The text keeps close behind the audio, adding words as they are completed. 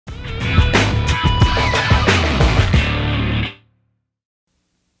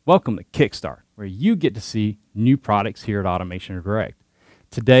Welcome to KickStart, where you get to see new products here at Automation Direct.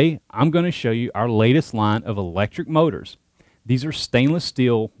 Today, I'm going to show you our latest line of electric motors. These are stainless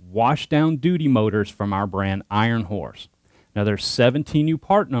steel washdown duty motors from our brand IronHorse. Now there's 17 new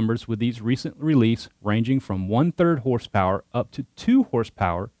part numbers with these recent release ranging from 1/3 horsepower up to 2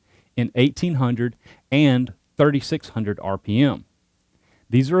 horsepower in 1800 and 3600 RPM.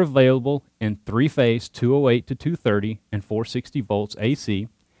 These are available in 3-phase 208 to 230 and 460 volts AC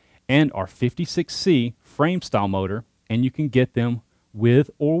and are 56C frame style motor, and you can get them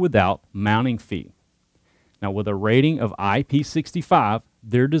with or without mounting feet. Now with a rating of IP65,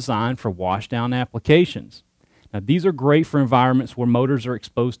 they're designed for washdown applications. Now these are great for environments where motors are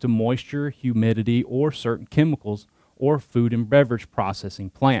exposed to moisture, humidity, or certain chemicals, or food and beverage processing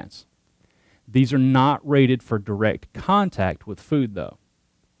plants. These are not rated for direct contact with food though.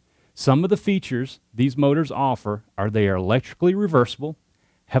 Some of the features these motors offer are they are electrically reversible,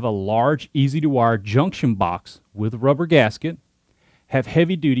 have a large easy-to-wire junction box with rubber gasket, have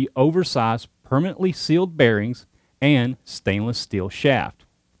heavy-duty oversized permanently sealed bearings, and stainless steel shaft.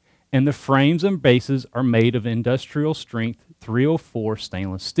 And the frames and bases are made of industrial strength 304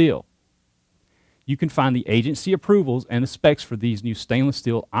 stainless steel. You can find the agency approvals and the specs for these new stainless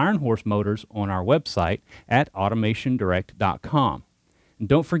steel IronHorse motors on our website at AutomationDirect.com. And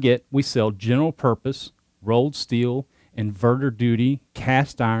don't forget, we sell general purpose, rolled steel, inverter duty,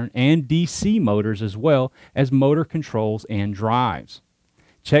 cast iron, and DC motors, as well as motor controls and drives.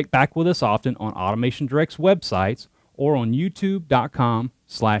 Check back with us often on Automation Direct's websites or on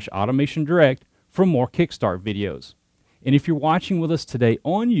youtube.com/AutomationDirect for more KickStart videos. And if you're watching with us today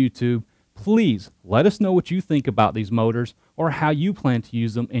on YouTube, please let us know what you think about these motors or how you plan to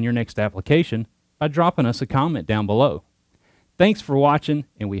use them in your next application by dropping us a comment down below. Thanks for watching,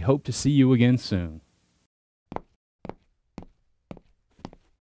 and we hope to see you again soon.